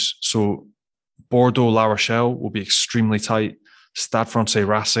games, so Bordeaux, La Rochelle, will be extremely tight. Stade Francais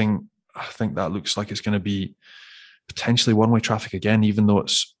Racing, I think that looks like it's going to be potentially one-way traffic again, even though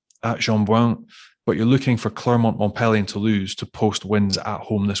it's at Jean-Bouin. But you're looking for Clermont, Montpellier and Toulouse to post wins at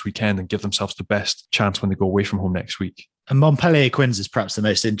home this weekend and give themselves the best chance when they go away from home next week. And Montpellier Quins is perhaps the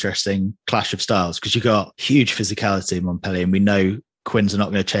most interesting clash of styles because you've got huge physicality in Montpellier, and we know Quins are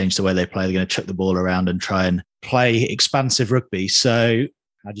not going to change the way they play. They're going to chuck the ball around and try and play expansive rugby. So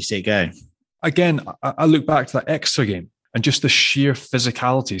how do you see it going? Again, I look back to that Exeter game and just the sheer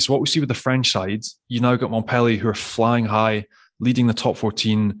physicality. So what we see with the French side, you now got Montpellier who are flying high, leading the top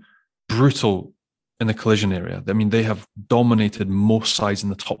 14, brutal in the collision area. I mean, they have dominated most sides in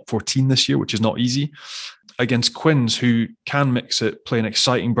the top 14 this year, which is not easy. Against Quins, who can mix it, play an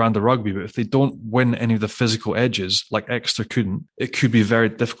exciting brand of rugby, but if they don't win any of the physical edges, like Exeter couldn't, it could be very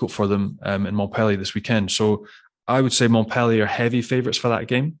difficult for them in Montpellier this weekend. So I would say Montpellier are heavy favourites for that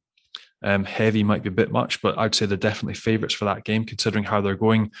game. Heavy might be a bit much, but I'd say they're definitely favourites for that game, considering how they're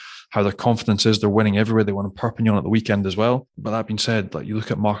going, how their confidence is. They're winning everywhere. They won in Perpignan at the weekend as well. But that being said, like you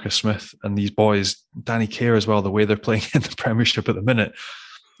look at Marcus Smith and these boys, Danny Kerr as well, the way they're playing in the Premiership at the minute,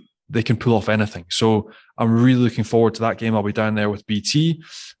 they can pull off anything. So I'm really looking forward to that game. I'll be down there with BT.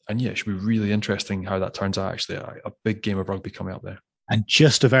 And yeah, it should be really interesting how that turns out, actually. A big game of rugby coming up there. And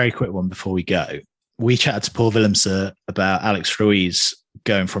just a very quick one before we go. We chatted to Paul Willemse about Alex Ruiz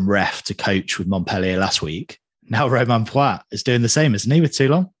going from ref to coach with Montpellier last week. Now Romain Poit is doing the same, isn't he, with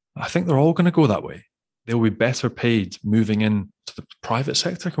Toulon? I think they're all going to go that way. They'll be better paid moving into the private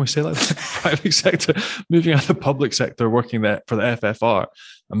sector. Can we say like that? Private sector, moving out of the public sector, working there for the FFR,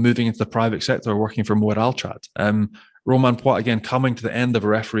 and moving into the private sector, working for Moed Altrad. Romain Poit, again, coming to the end of a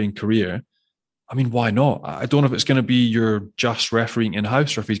refereeing career. I mean, why not? I don't know if it's going to be your just refereeing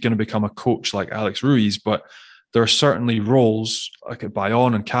in-house or if he's going to become a coach like Alex Ruiz, but there are certainly roles like at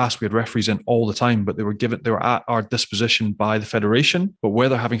Bayonne and Castres, we had referees in all the time, but they were at our disposition by the federation. But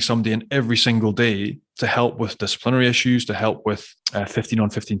whether having somebody in every single day to help with disciplinary issues, to help with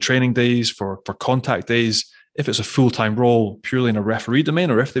 15-on-15 training days, for contact days, if it's a full-time role purely in a referee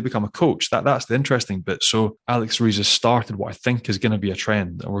domain, or if they become a coach, that's the interesting bit. So Alex Ruiz has started what I think is going to be a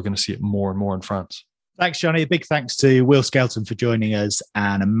trend, and we're going to see it more and more in France. Thanks, Johnny. A big thanks to Will Skelton for joining us,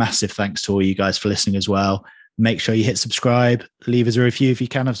 and a massive thanks to all you guys for listening as well. Make sure you hit subscribe, leave us a review if you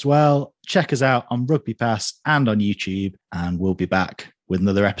can as well. Check us out on Rugby Pass and on YouTube, and we'll be back with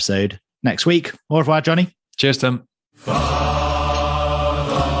another episode next week. Au revoir, Johnny. Cheers, Tim.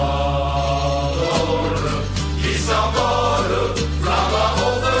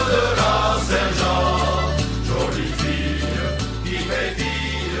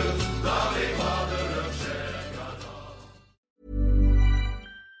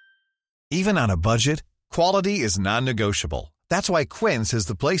 on a budget, quality is non-negotiable. That's why Quince is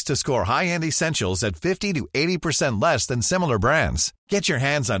the place to score high-end essentials at 50 to 80% less than similar brands. Get your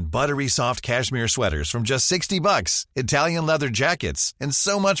hands on buttery soft cashmere sweaters from just $60, Italian leather jackets, and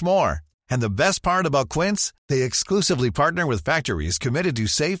so much more. And the best part about Quince, they exclusively partner with factories committed to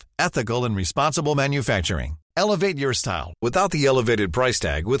safe, ethical, and responsible manufacturing. Elevate your style without the elevated price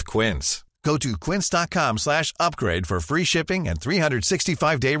tag with Quince. Go to quince.com/upgrade for free shipping and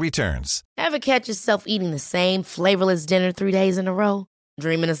 365-day returns. Ever catch yourself eating the same flavorless dinner 3 days in a row?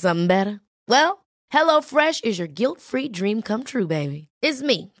 Dreaming of something better? Well, HelloFresh is your guilt-free dream come true, baby. It's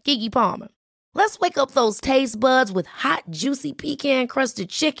me, Keke Palmer. Let's wake up those taste buds with hot, juicy pecan-crusted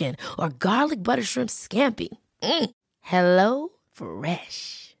chicken or garlic butter shrimp scampi. Hello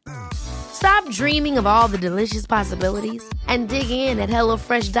Fresh. Stop dreaming of all the delicious possibilities and dig in at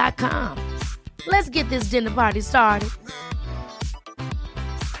HelloFresh.com. Let's get this dinner party started.